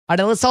All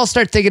right, let's all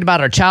start thinking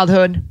about our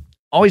childhood.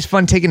 Always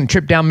fun taking a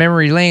trip down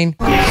memory lane.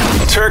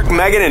 Turk,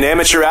 Megan, and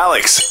Amateur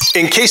Alex,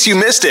 in case you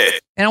missed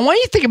it. And I want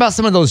you to think about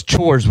some of those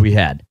chores we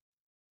had.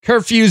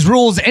 Curfews,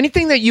 rules,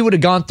 anything that you would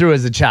have gone through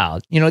as a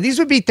child. You know, these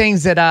would be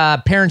things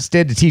that parents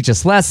did to teach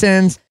us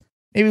lessons.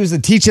 Maybe it was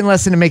a teaching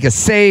lesson to make us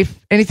safe,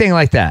 anything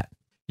like that.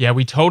 Yeah,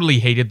 we totally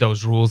hated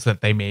those rules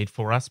that they made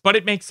for us, but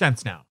it makes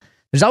sense now.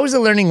 There's always a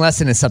learning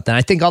lesson in something.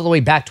 I think all the way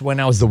back to when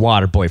I was the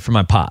water boy for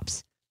my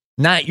pops.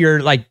 Not your,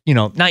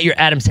 not your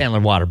Adam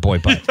Sandler water boy,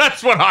 but.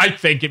 That's what I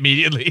think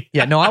immediately.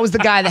 Yeah, no, I was the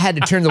guy that had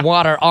to turn the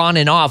water on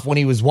and off when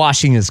he was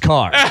washing his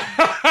car.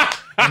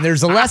 And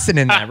there's a lesson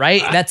in that,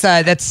 right?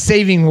 That's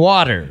saving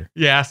water.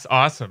 Yes,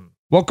 awesome.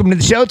 Welcome to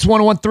the show. It's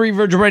 101.3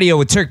 Virgin Radio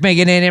with Turk,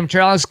 Megan, and Amateur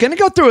Alex. Going to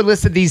go through a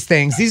list of these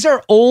things. These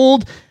are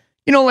old,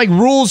 like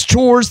rules,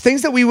 chores,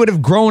 things that we would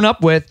have grown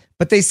up with.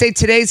 But they say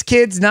today's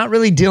kids not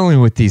really dealing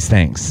with these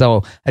things.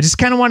 So I just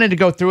kind of wanted to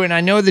go through it. And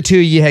I know the two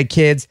of you had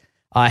kids.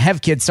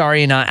 Have kids,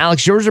 sorry. And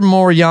Alex, yours are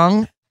more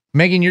young.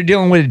 Megan, you're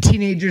dealing with a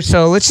teenager.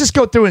 So let's just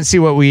go through it and see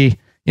what we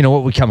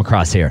come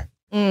across here.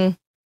 You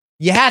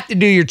have to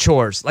do your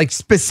chores, like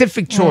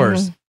specific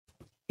chores.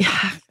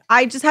 Yeah,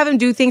 I just have him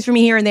do things for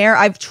me here and there.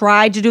 I've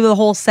tried to do the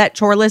whole set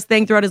chore list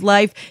thing throughout his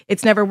life.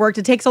 It's never worked.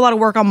 It takes a lot of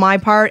work on my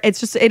part.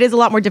 It is a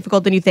lot more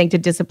difficult than you think to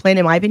discipline,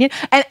 in my opinion.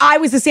 And I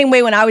was the same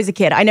way when I was a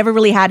kid. I never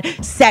really had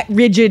set,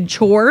 rigid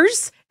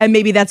chores. And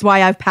maybe that's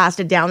why I've passed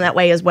it down that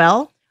way as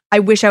well. I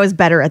wish I was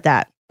better at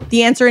that.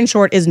 The answer in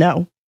short is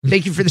no.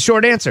 Thank you for the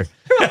short answer.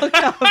 Let's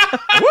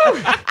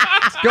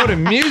go to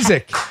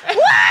music.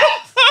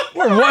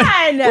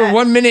 We're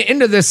 1 minute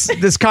into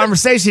this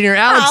conversation here.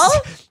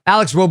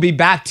 Alex, we'll be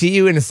back to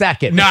you in a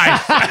second.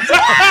 Nice.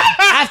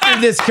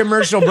 After this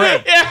commercial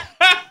break. Yeah.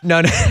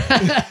 No.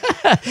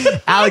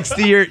 Alex,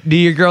 do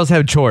your girls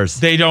have chores?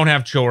 They don't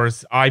have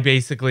chores. I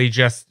basically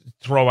just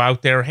throw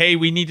out there, hey,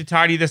 we need to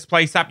tidy this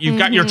place up. You've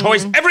got your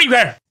toys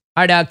everywhere.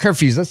 All right,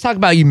 curfews. Let's talk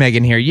about you,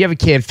 Megan, here. You have a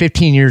kid,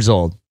 15 years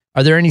old.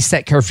 Are there any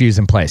set curfews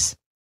in place?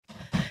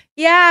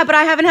 Yeah, but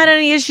I haven't had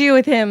any issue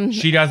with him.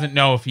 She doesn't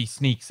know if he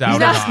sneaks out He's or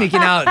not not. sneaking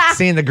out,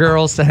 seeing the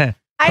girls. I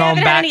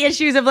haven't had any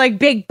issues of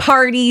big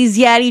parties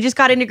yet. He just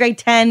got into grade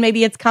 10.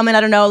 Maybe it's coming.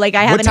 I don't know. I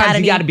haven't had any. What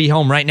time he got to be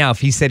home right now if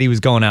he said he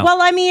was going out?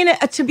 Well, I mean,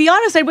 to be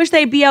honest, I wish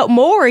they'd be out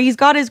more. He's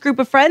got his group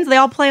of friends. They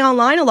all play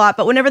online a lot.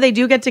 But whenever they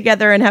do get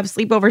together and have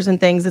sleepovers and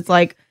things, it's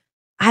I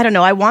don't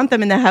know. I want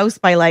them in the house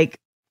by 11,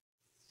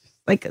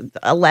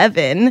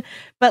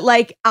 but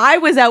I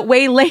was out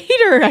way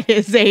later at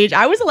his age.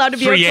 I was allowed to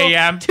be 3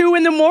 a.m. till 2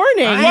 in the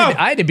morning.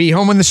 I had to be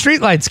home when the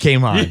streetlights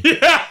came on.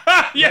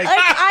 Yeah.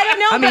 I don't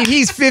know. I mean,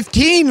 he's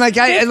 15.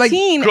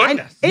 15.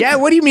 Goodness. Yeah,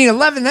 what do you mean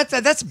 11? That's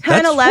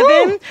 10,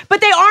 11.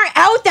 But they aren't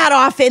out that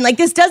often.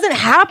 This doesn't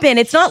happen.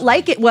 It's not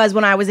like it was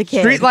when I was a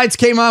kid. Streetlights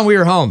came on, we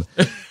were home.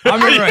 I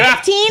remember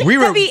 15? we It's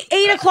were gonna be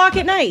 8 o'clock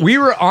at night. We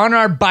were on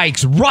our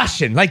bikes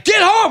rushing. Get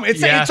home.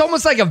 It's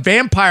almost like a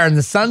vampire and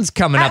the sun's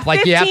coming at up.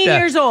 15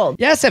 years old.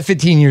 Yes, at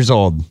 15 years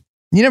old.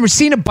 You never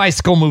seen a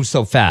bicycle move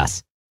so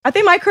fast. I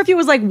think my curfew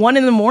was 1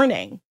 in the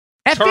morning.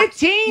 At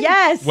 15?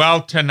 Yes.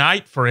 Well,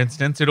 tonight, for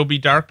instance, it'll be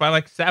dark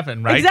by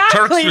 7, right?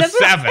 Exactly. Turks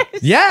for 7.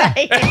 Yeah.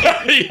 Yeah,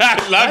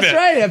 I love That's it.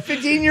 right. A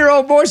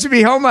 15-year-old boy should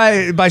be home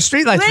by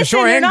streetlights for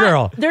sure, and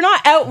girl. They're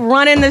not out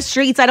running the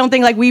streets, I don't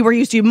think, like we were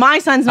used to. My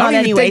son's I not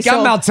don't even anyway. think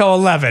I'm out till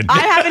 11. I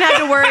haven't had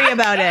to worry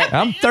about it.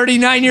 I'm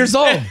 39 years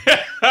old.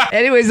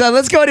 Anyways,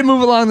 let's go ahead and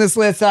move along this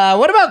list.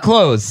 What about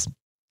clothes?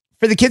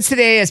 For the kids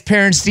today, as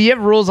parents, do you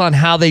have rules on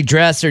how they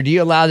dress, or do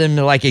you allow them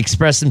to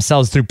express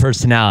themselves through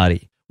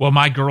personality? Well,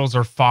 my girls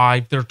are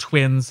 5. They're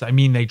twins. I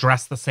mean, they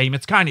dress the same.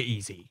 It's kind of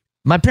easy.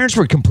 My parents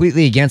were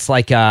completely against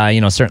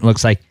certain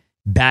looks like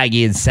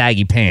baggy and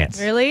saggy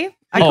pants. Really?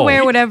 I could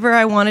wear whatever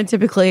I wanted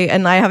typically,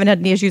 and I haven't had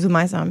any issues with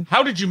my son.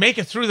 How did you make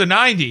it through the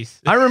 90s?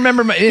 I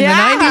remember in the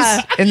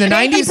 90s. In the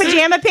 90s,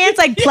 pajama pants,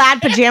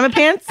 plaid pajama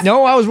pants.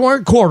 No, I was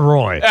wearing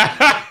corduroy.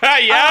 Yes.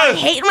 I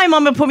hate my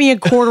mom to put me in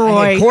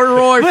corduroy.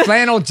 Corduroy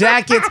flannel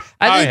jackets.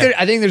 I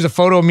think there's a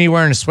photo of me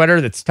wearing a sweater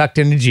that's tucked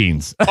into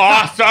jeans.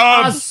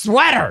 Awesome. A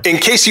sweater. In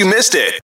case you missed it.